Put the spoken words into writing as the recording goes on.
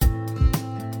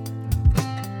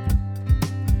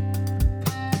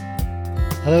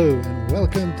Hello and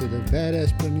welcome to the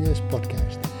Badasspreneurs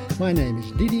podcast. My name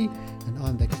is Didi and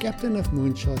I'm the captain of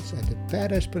Moonshots at the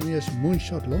Badasspreneurs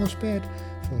Moonshot Launchpad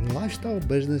for lifestyle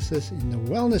businesses in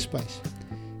the wellness space.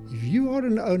 If you are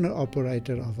an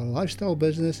owner-operator of a lifestyle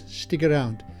business, stick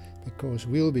around because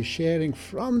we'll be sharing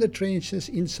from the trenches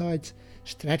insights,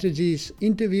 strategies,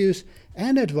 interviews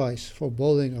and advice for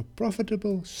building a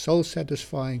profitable,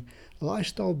 soul-satisfying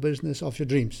lifestyle business of your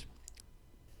dreams.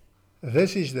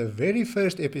 This is the very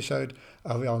first episode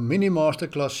of our mini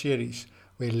masterclass series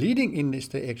where leading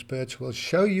industry experts will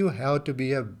show you how to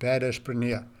be a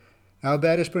badasspreneur. Now, a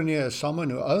badasspreneur is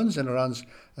someone who owns and runs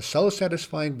a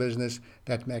soul-satisfying business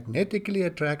that magnetically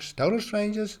attracts total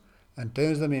strangers and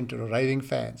turns them into raving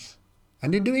fans.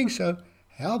 And in doing so,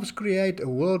 helps create a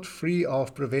world free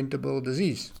of preventable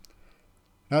disease.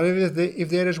 Now, if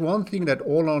there is one thing that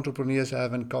all entrepreneurs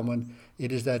have in common,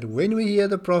 it is that when we hear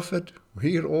the profit,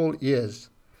 we're all ears.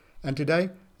 And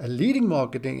today, a leading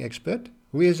marketing expert,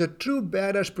 who is a true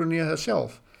badasspreneur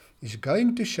herself, is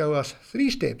going to show us 3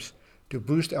 steps to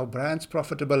boost our brand's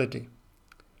profitability.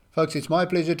 Folks, it's my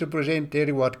pleasure to present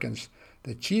Terry Watkins,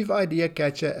 the Chief Idea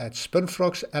Catcher at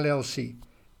Spinfrogs LLC.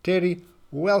 Terry,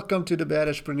 welcome to the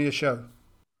Badasspreneur Show.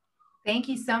 Thank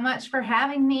you so much for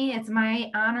having me. It's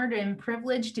my honor and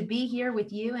privilege to be here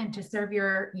with you and to serve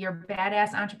your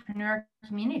badass entrepreneur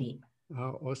community.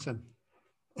 Oh, awesome.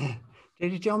 Can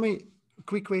you tell me, a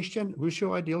quick question, who's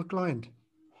your ideal client?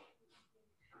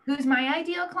 Who's my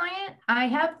ideal client? I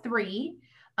have 3.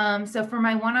 So for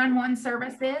my one-on-one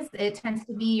services, it tends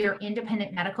to be your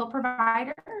independent medical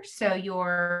provider. So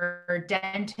your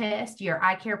dentist, your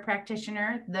eye care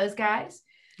practitioner, those guys.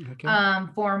 Okay.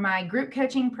 For my group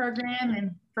coaching program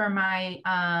and for my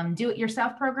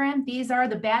do-it-yourself program, these are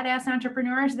the badass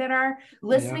entrepreneurs that are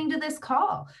listening to this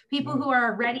call. People who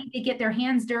are ready to get their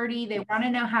hands dirty. They want to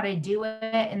know how to do it,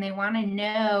 and they want to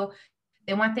know,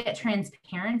 they want that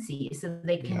transparency so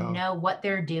they can know what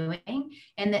they're doing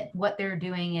and that what they're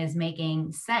doing is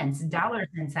making sense, dollars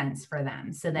and cents for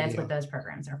them. So that's what those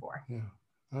programs are for. Yeah.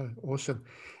 Oh, awesome.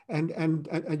 And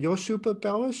your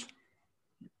superpowers?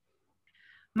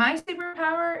 My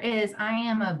superpower is I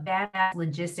am a badass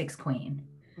logistics queen.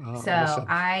 So awesome.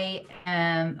 I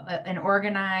am an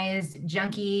organized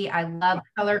junkie. I love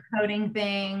color coding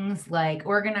things, like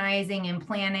organizing and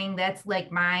planning. That's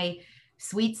like my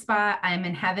sweet spot. I'm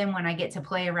in heaven when I get to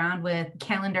play around with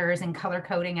calendars and color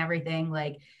coding everything.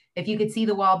 Like if you could see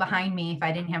the wall behind me, if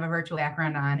I didn't have a virtual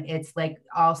background on, it's like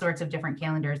all sorts of different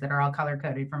calendars that are all color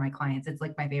coded for my clients. It's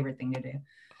like my favorite thing to do.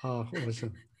 Oh,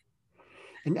 awesome.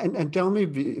 And tell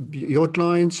me, your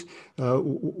clients,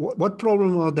 what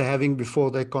problem are they having before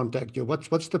they contact you?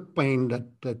 What's the pain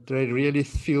that they really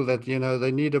feel that, you know,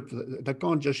 they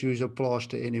can't just use a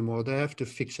plaster anymore. They have to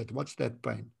fix it. What's that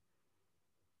pain?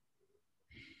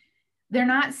 They're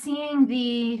not seeing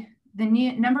the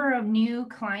new number of new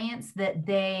clients that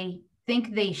they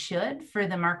think they should for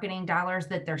the marketing dollars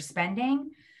that they're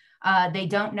spending. They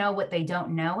don't know what they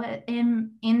don't know in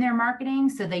their marketing.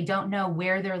 So they don't know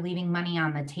where they're leaving money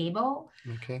on the table.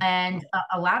 Okay. And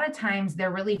a lot of times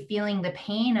they're really feeling the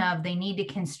pain of they need to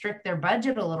constrict their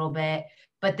budget a little bit,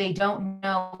 but they don't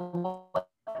know what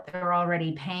they're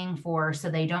already paying for. So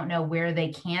they don't know where they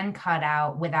can cut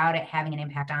out without it having an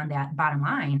impact on that bottom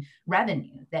line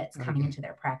revenue that's coming into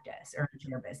their practice or into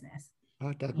their business.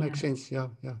 Oh, that makes sense. Yeah.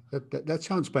 That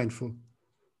sounds painful.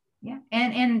 Yeah.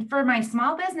 And for my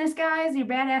small business guys, your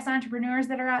badass entrepreneurs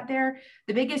that are out there,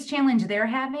 the biggest challenge they're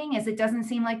having is it doesn't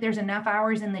seem like there's enough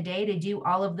hours in the day to do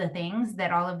all of the things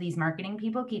that all of these marketing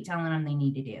people keep telling them they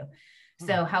need to do.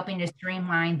 So helping to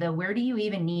streamline where do you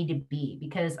even need to be?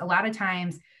 Because a lot of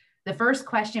times the first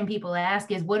question people ask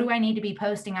is, what do I need to be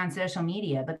posting on social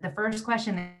media? But the first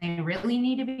question they really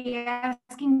need to be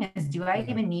asking is, do I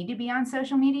even need to be on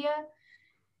social media?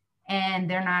 And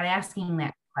they're not asking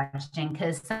that question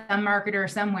because some marketer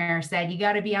somewhere said you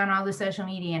got to be on all the social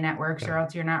media networks or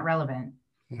else you're not relevant.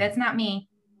 That's not me.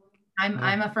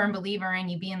 I'm a firm believer in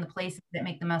you be in the places that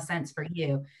make the most sense for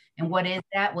you. And what is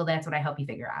that? Well, that's what I help you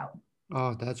figure out.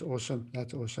 Oh, that's awesome.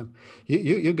 That's awesome.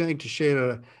 You're going to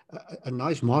share a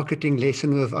nice marketing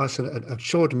lesson with us, a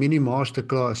short mini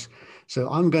masterclass. So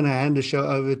I'm going to hand the show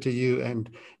over to you and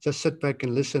just sit back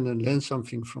and listen and learn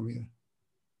something from you.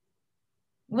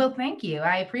 Well, thank you.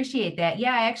 I appreciate that.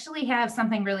 Yeah, I actually have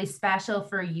something really special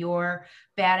for your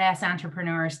badass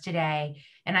entrepreneurs today.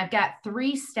 And I've got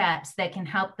 3 steps that can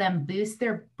help them boost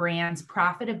their brand's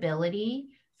profitability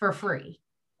for free.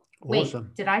 Awesome.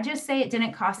 Wait, did I just say it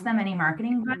didn't cost them any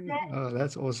marketing budget? Oh,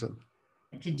 that's awesome.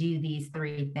 To do these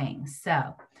 3 things.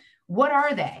 So what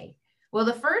are they? Well,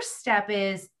 the first step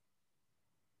is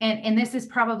and this is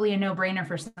probably a no-brainer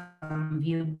for some of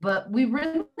you, but we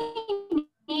really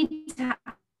need to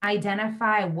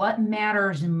identify what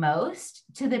matters most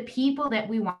to the people that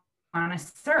we want to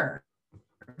serve.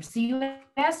 So you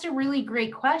asked a really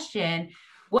great question.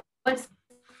 What's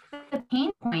the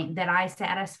pain point that I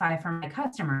satisfy for my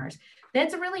customers?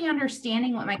 That's really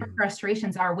understanding what my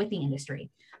frustrations are with the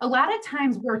industry. A lot of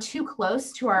times we're too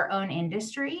close to our own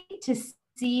industry to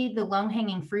see the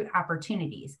low-hanging fruit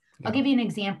opportunities. I'll give you an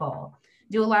example.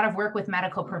 Do a lot of work with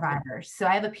medical providers. So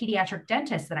I have a pediatric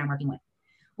dentist that I'm working with.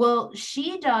 Well,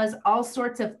 she does all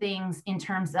sorts of things in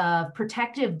terms of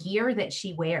protective gear that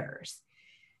she wears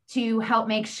to help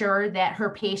make sure that her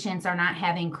patients are not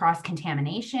having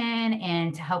cross-contamination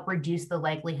and to help reduce the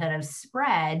likelihood of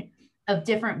spread of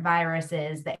different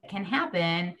viruses that can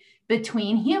happen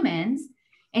between humans.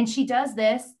 And she does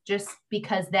this just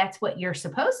because that's what you're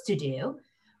supposed to do.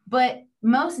 But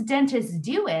most dentists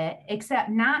do it, except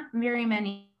not very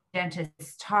many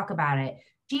dentists talk about it.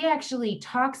 She actually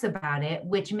talks about it,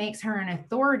 which makes her an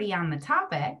authority on the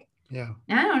topic. Yeah.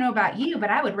 And I don't know about you, but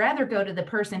I would rather go to the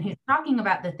person who's talking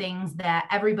about the things that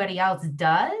everybody else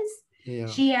does. Yeah.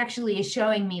 She actually is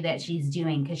showing me that she's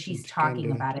doing because she's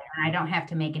talking about it, and I don't have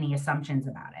to make any assumptions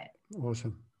about it.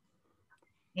 Awesome.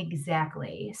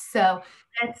 Exactly. So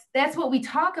that's what we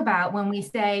talk about when we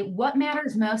say what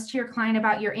matters most to your client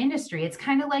about your industry. It's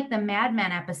kind of like the Mad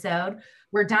Men episode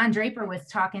where Don Draper was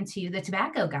talking to the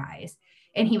tobacco guys,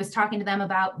 and he was talking to them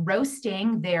about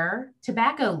roasting their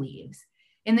tobacco leaves.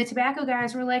 And the tobacco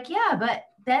guys were like, yeah, but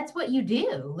that's what you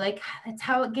do. Like, that's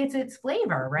how it gets its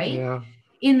flavor, right? Yeah.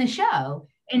 In the show.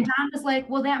 And Don was like,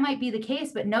 well, that might be the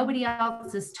case, but nobody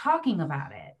else is talking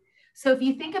about it. So if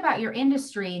you think about your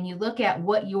industry and you look at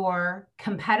what your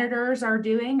competitors are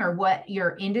doing or what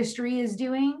your industry is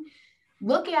doing,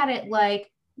 look at it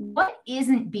like, what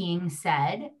isn't being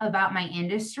said about my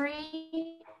industry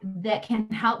that can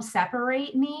help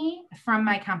separate me from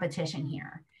my competition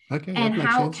here? Okay. And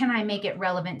how can I make it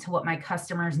relevant to what my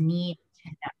customers need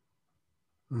to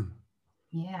know?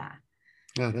 Yeah.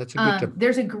 Yeah, that's a good tip.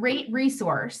 There's a great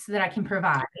resource that I can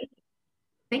provide.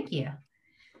 Thank you.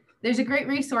 There's a great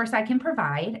resource I can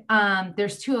provide.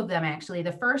 There's two of them, actually.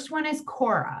 The first one is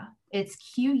Quora. It's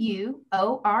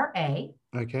Quora.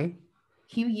 Okay.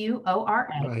 Quora.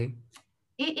 Right.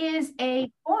 It is a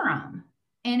forum,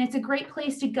 and it's a great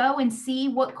place to go and see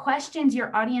what questions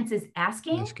your audience is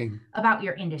asking about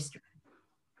your industry.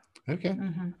 Okay.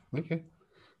 Mm-hmm. Okay.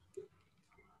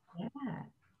 Yeah.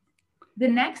 The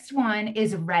next one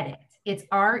is Reddit. It's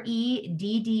Reddit.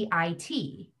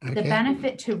 Okay. The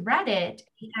benefit to Reddit,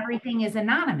 everything is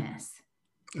anonymous.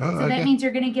 Oh, so that means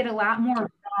you're going to get a lot more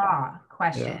raw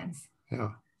questions.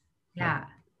 Yeah.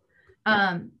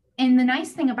 And the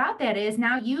nice thing about that is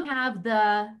now you have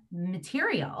the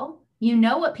material, you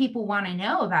know what people want to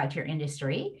know about your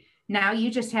industry. Now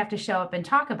you just have to show up and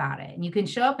talk about it. And you can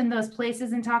show up in those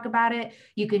places and talk about it.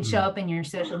 You can show up in your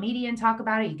social media and talk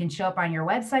about it. You can show up on your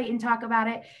website and talk about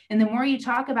it. And the more you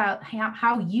talk about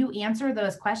how you answer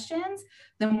those questions,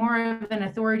 the more of an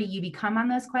authority you become on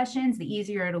those questions, the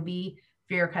easier it'll be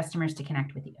for your customers to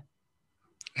connect with you.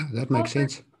 Yeah, that makes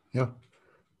sense. Yeah.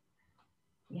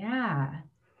 Yeah.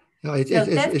 Yeah,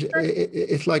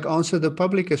 it's like answer the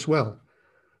public as well.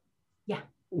 Yeah.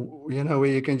 You know, where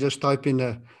you can just type in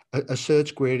a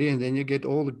search query and then you get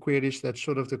all the queries, that's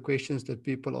sort of the questions that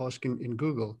people ask in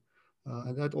Google.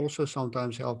 And that also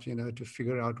sometimes helps, you know, to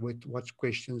figure out what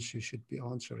questions you should be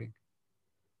answering.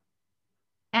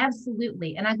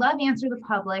 Absolutely. And I love Answer the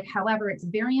Public. However, it's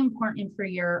very important for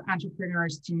your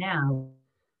entrepreneurs to know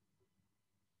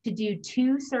to do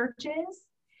 2 searches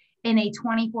in a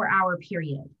 24-hour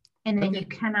period. And then you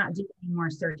cannot do any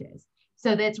more searches.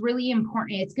 So that's really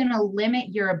important. It's going to limit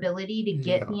your ability to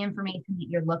get the information that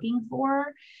you're looking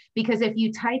for. Because if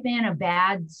you type in a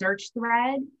bad search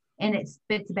thread and it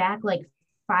spits back like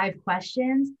 5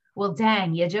 questions, well,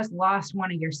 dang, you just lost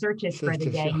one of your searches for the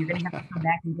day. You're going to have to come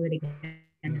back and do it again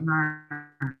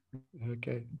tomorrow.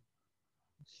 Okay.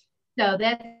 So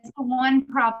that's the one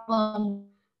problem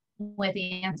with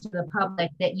the Answer the Public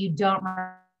that you don't.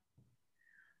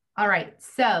 All right,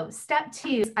 so step 2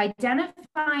 is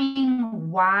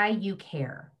identifying why you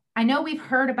care. I know we've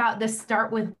heard about the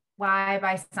Start With Why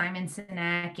by Simon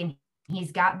Sinek, and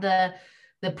he's got the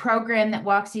program that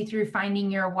walks you through finding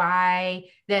your why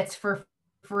that's for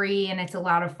free, and it's a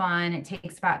lot of fun. It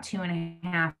takes about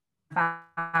 2.5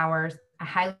 hours. I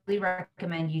highly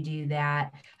recommend you do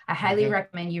that. I highly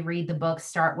recommend you read the book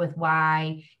Start With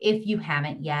Why if you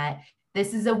haven't yet.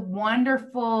 This is a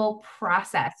wonderful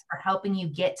process for helping you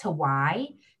get to why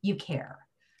you care.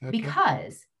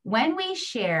 Because when we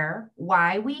share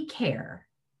why we care,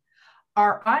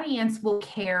 our audience will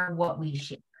care what we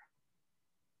share.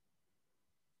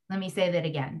 Let me say that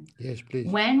again. Yes, please.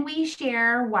 When we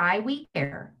share why we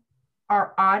care,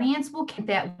 our audience will care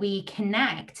that we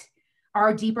connect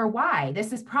our deeper why.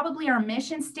 This is probably our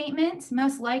mission statement,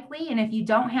 most likely. And if you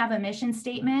don't have a mission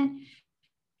statement,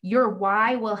 your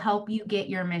why will help you get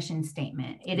your mission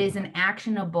statement. It is an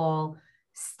actionable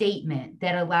statement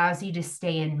that allows you to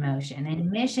stay in motion. And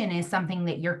mission is something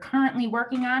that you're currently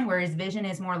working on, whereas vision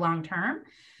is more long-term.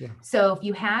 Yeah. So if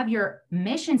you have your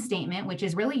mission statement, which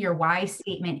is really your why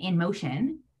statement in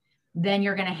motion, then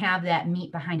you're going to have that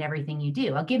meat behind everything you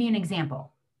do. I'll give you an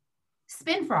example.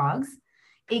 Spin Frogs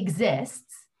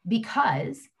exists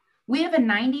because we have a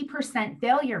 90%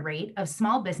 failure rate of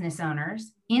small business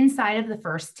owners inside of the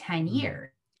first 10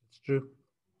 years. It's true.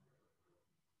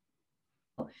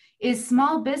 Is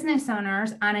small business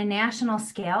owners on a national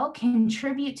scale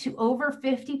contribute to over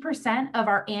 50% of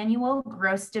our annual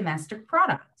gross domestic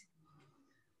product.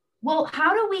 Well,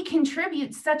 how do we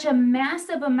contribute such a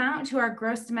massive amount to our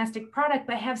gross domestic product,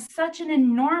 but have such an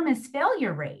enormous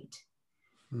failure rate?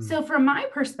 So from my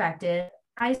perspective,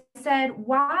 I said,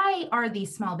 why are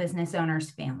these small business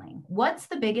owners failing? What's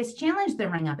the biggest challenge they're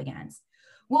running up against?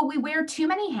 Well, we wear too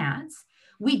many hats.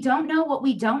 We don't know what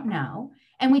we don't know.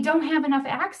 And we don't have enough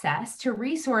access to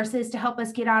resources to help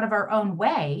us get out of our own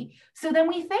way. So then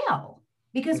we fail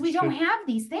because we don't have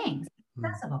these things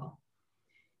accessible.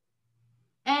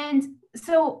 And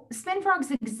so Spin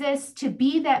Frogs exists to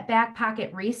be that back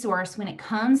pocket resource when it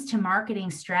comes to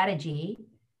marketing strategy,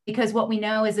 because what we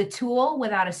know is a tool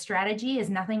without a strategy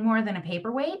is nothing more than a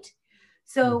paperweight.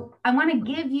 So I want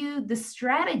to give you the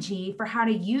strategy for how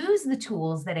to use the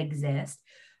tools that exist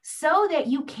so that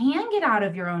you can get out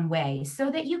of your own way,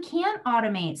 so that you can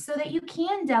automate, so that you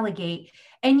can delegate,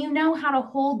 and you know how to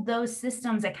hold those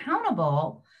systems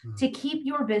accountable to keep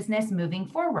your business moving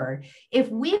forward. If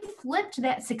we flipped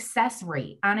that success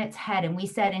rate on its head and we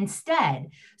said instead,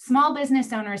 small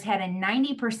business owners had a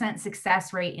 90%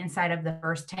 success rate inside of the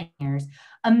first 10 years,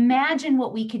 imagine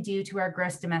what we could do to our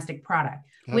gross domestic product,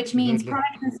 which means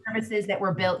products and services that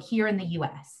were built here in the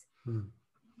US.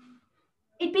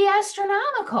 It'd be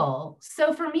astronomical.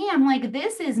 So for me, I'm like,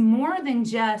 this is more than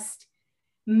just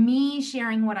me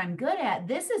sharing what I'm good at.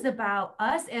 This is about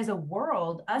us as a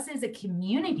world, us as a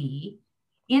community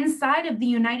inside of the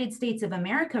United States of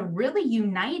America, really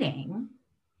uniting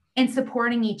and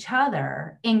supporting each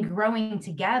other and growing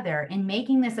together and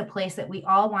making this a place that we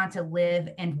all want to live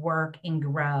and work and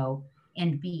grow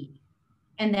and be.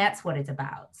 And that's what it's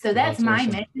about. So that's my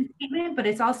mission statement, but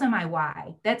it's also my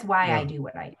why. That's why I do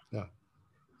what I do. Yeah.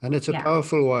 And it's a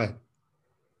powerful why.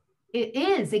 It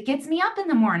is. It gets me up in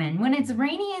the morning when it's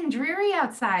rainy and dreary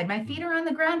outside. My feet are on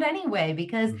the ground anyway,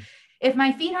 because if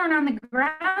my feet aren't on the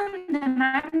ground, then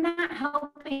I'm not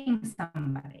helping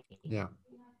somebody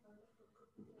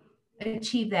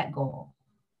achieve that goal.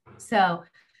 So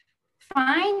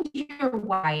find your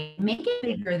why, make it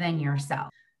bigger than yourself.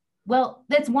 Well,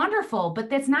 that's wonderful, but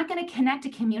that's not going to connect a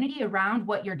community around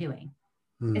what you're doing.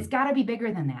 It's got to be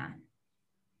bigger than that.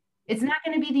 It's not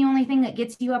going to be the only thing that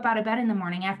gets you up out of bed in the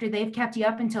morning after they've kept you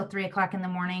up until 3 o'clock in the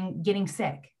morning getting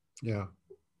sick. Yeah.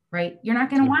 Right? You're not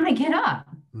going to want to get up.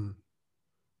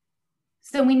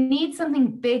 So we need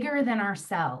something bigger than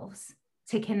ourselves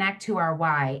to connect to our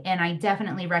why. And I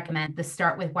definitely recommend the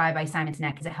Start With Why by Simon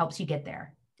Sinek because it helps you get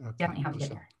there. Definitely helps you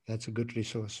get there. That's a good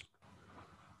resource.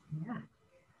 Yeah.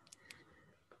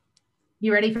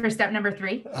 You ready for step number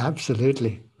 3?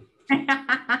 Absolutely.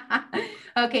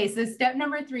 Okay, so step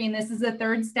number 3, and this is the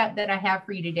third step that I have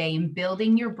for you today in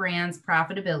building your brand's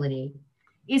profitability,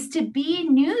 is to be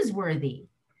newsworthy.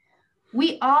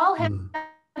 We all have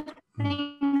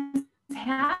things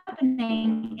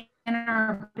happening in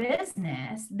our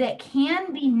business that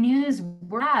can be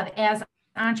newsworthy as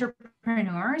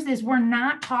entrepreneurs is we're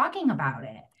not talking about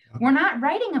it. We're not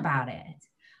writing about it.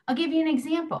 I'll give you an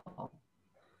example.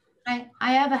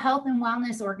 I have a health and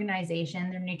wellness organization.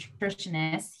 They're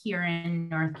nutritionists here in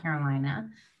North Carolina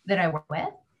that I work with.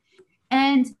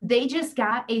 And they just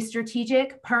got a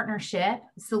strategic partnership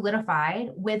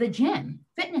solidified with a gym,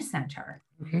 fitness center.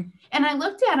 And I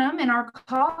looked at them in our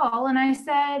call and I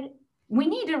said, we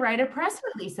need to write a press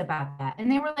release about that. And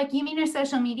they were like, you mean a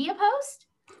social media post?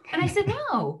 And I said,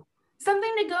 no.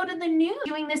 Something to go to the news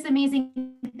doing this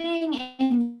amazing thing,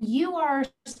 and you are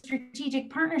strategic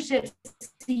partnerships,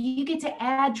 so you get to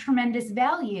add tremendous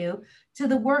value to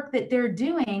the work that they're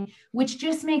doing, which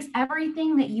just makes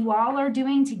everything that you all are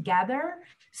doing together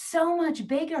so much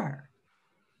bigger.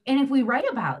 And if we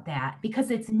write about that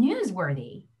because it's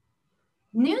newsworthy,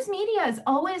 News media is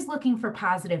always looking for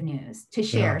positive news to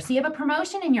share. Yeah. So you have a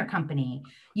promotion in your company,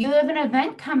 you have an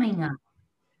event coming up,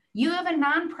 you have a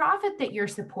nonprofit that you're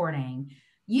supporting,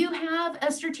 you have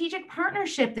a strategic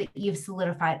partnership that you've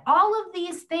solidified. All of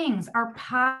these things are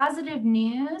positive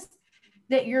news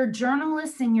that your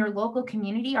journalists in your local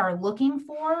community are looking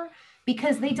for,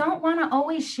 because they don't want to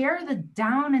always share the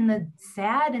down and the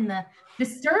sad and the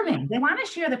disturbing. They want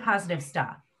to share the positive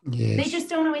stuff. Yes. They just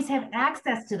don't always have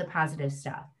access to the positive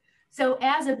stuff. So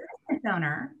as a business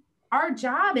owner, our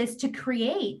job is to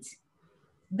create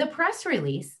the press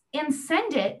release and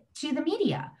send it to the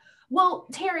media. Well,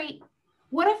 Terry,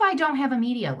 what if I don't have a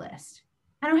media list?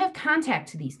 I don't have contact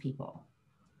to these people.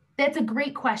 That's a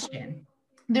great question.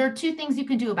 There are two things you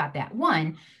can do about that.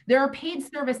 One, there are paid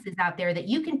services out there that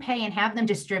you can pay and have them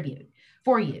distribute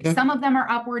for you. Okay. Some of them are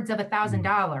upwards of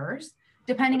 $1,000,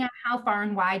 depending on how far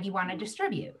and wide you want to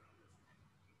distribute.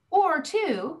 Or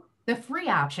two, the free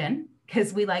option,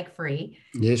 because we like free.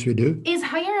 Yes, we do. Is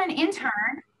hire an intern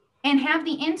and have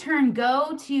the intern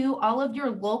go to all of your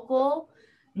local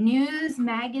news,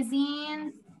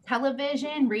 magazines,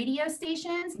 television, radio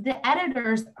stations. The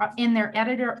editors in their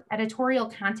editorial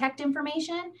contact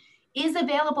information is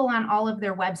available on all of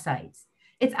their websites.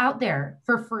 It's out there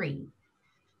for free.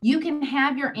 You can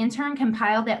have your intern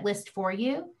compile that list for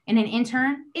you, and an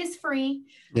intern is free.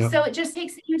 Yeah. So it just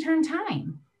takes the intern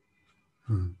time.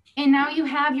 And now you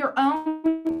have your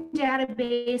own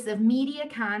database of media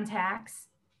contacts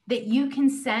that you can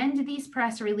send these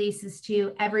press releases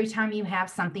to every time you have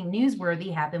something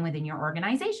newsworthy happen within your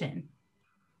organization.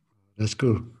 That's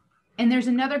cool. And there's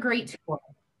another great tool.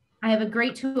 I have a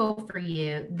great tool for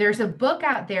you. There's a book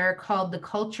out there called The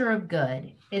Culture of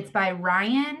Good. It's by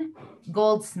Ryan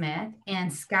Goldsmith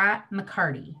and Scott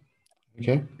McCarty.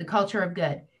 Okay. The Culture of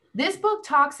Good. This book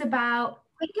talks about,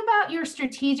 think about your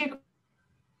strategic,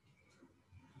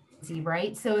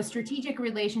 right? So a strategic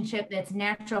relationship that's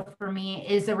natural for me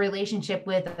is a relationship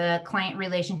with a client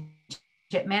relationship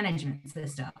management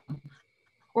system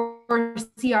or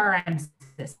CRM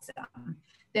system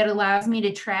that allows me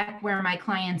to track where my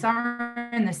clients are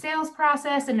in the sales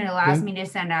process, and it allows me to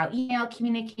send out email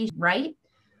communication, right?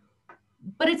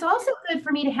 But it's also good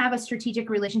for me to have a strategic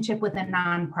relationship with a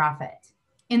nonprofit.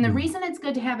 And the reason it's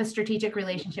good to have a strategic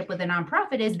relationship with a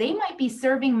nonprofit is they might be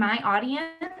serving my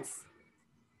audience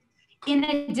in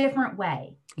a different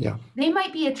way. Yeah. They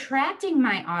might be attracting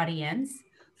my audience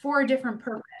for a different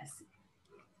purpose.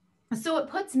 So it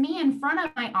puts me in front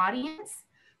of my audience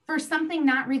for something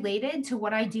not related to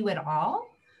what I do at all,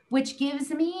 which gives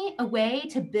me a way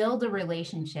to build a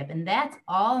relationship. And that's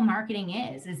all marketing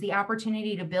is the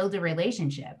opportunity to build a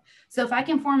relationship. So if I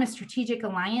can form a strategic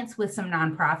alliance with some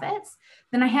nonprofits,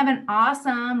 then I have an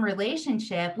awesome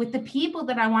relationship with the people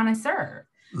that I want to serve.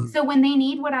 So when they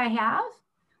need what I have,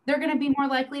 they're going to be more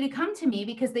likely to come to me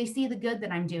because they see the good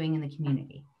that I'm doing in the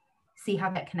community. See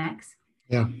how that connects?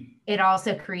 Yeah. It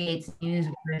also creates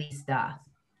newsworthy stuff.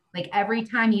 Like every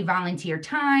time you volunteer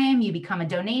time, you become a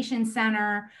donation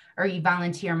center, or you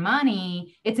volunteer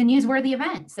money, it's a newsworthy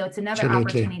event. So it's another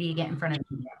opportunity to get in front of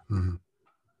the media.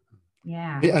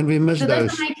 Yeah. And we missed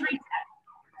those. Those are my 3 steps.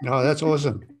 Oh, that's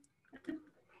awesome.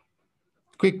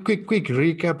 Quick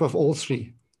recap of all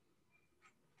 3.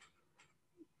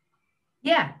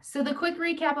 Yeah. So the quick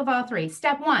recap of all 3.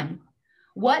 Step 1,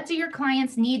 what do your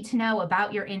clients need to know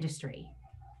about your industry?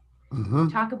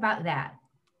 Talk about that.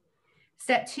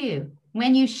 Step 2,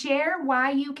 when you share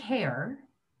why you care,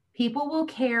 people will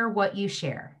care what you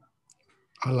share.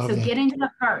 I love that. So get into the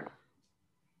heart.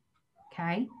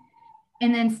 Okay.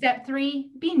 And then step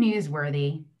 3, be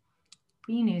newsworthy.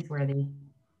 Be newsworthy.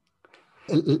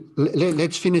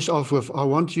 Let's finish off with, I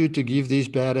want you to give these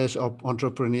badass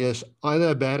entrepreneurs either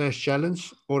a badass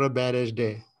challenge or a badass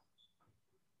day.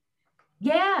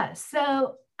 Yeah.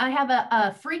 So I have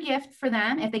a free gift for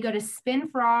them. If they go to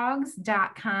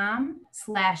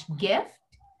spinfrogs.com/gift,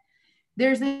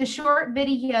 there's a short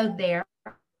video there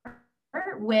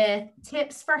with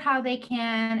tips for how they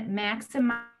can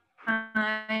maximize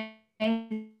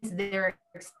their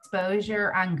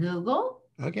exposure on Google.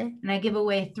 Okay. And I give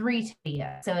away 3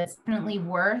 videos. So it's definitely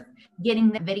worth getting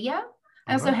the video.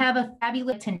 I also have a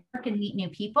fabulous to network and meet new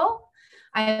people.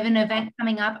 I have an event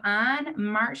coming up on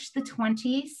March the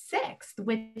 26th,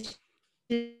 which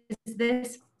is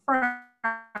this Friday.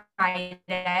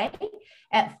 Friday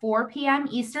at 4 p.m.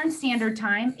 Eastern Standard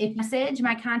Time. If you message,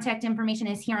 my contact information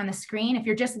is here on the screen. If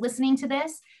you're just listening to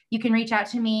this, you can reach out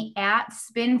to me at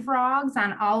SpinFrogs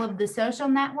on all of the social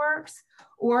networks,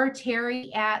 or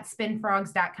Terry at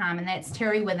spinfrogs.com. And that's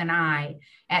Terry with an I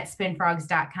at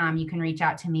spinfrogs.com. You can reach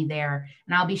out to me there,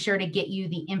 and I'll be sure to get you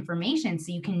the information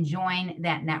so you can join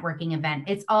that networking event.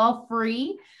 It's all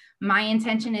free. My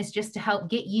intention is just to help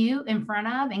get you in front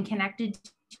of and connected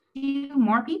to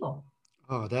more people.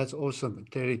 Oh, that's awesome,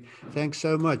 Terry. Thanks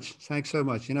so much. Thanks so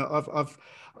much.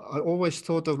 I always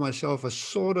thought of myself as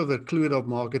sort of a clued up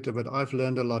marketer, but I've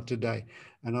learned a lot today,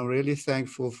 and I'm really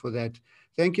thankful for that.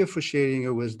 Thank you for sharing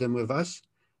your wisdom with us.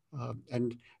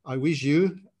 And I wish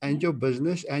you and your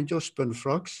business and your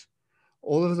SpinFrogs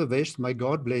all of the best. May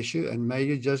God bless you, and may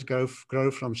you just grow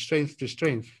from strength to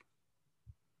strength.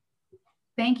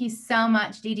 Thank you so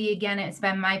much, Didi. Again, it's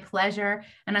been my pleasure,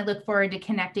 and I look forward to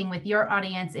connecting with your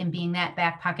audience and being that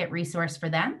back pocket resource for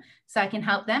them so I can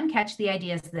help them catch the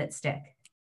ideas that stick.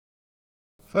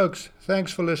 Folks,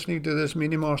 thanks for listening to this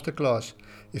mini masterclass.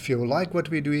 If you like what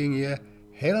we're doing here,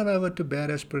 head on over to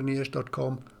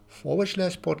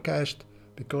badasspreneurs.com/podcast,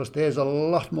 because there's a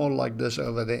lot more like this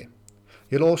over there.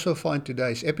 You'll also find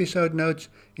today's episode notes,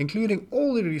 including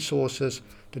all the resources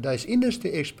today's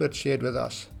industry experts shared with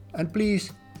us. And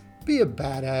please, be a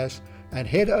badass and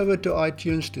head over to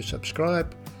iTunes to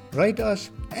subscribe, rate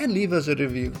us, and leave us a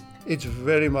review. It's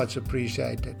very much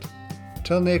appreciated.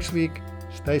 Till next week,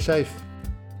 stay safe.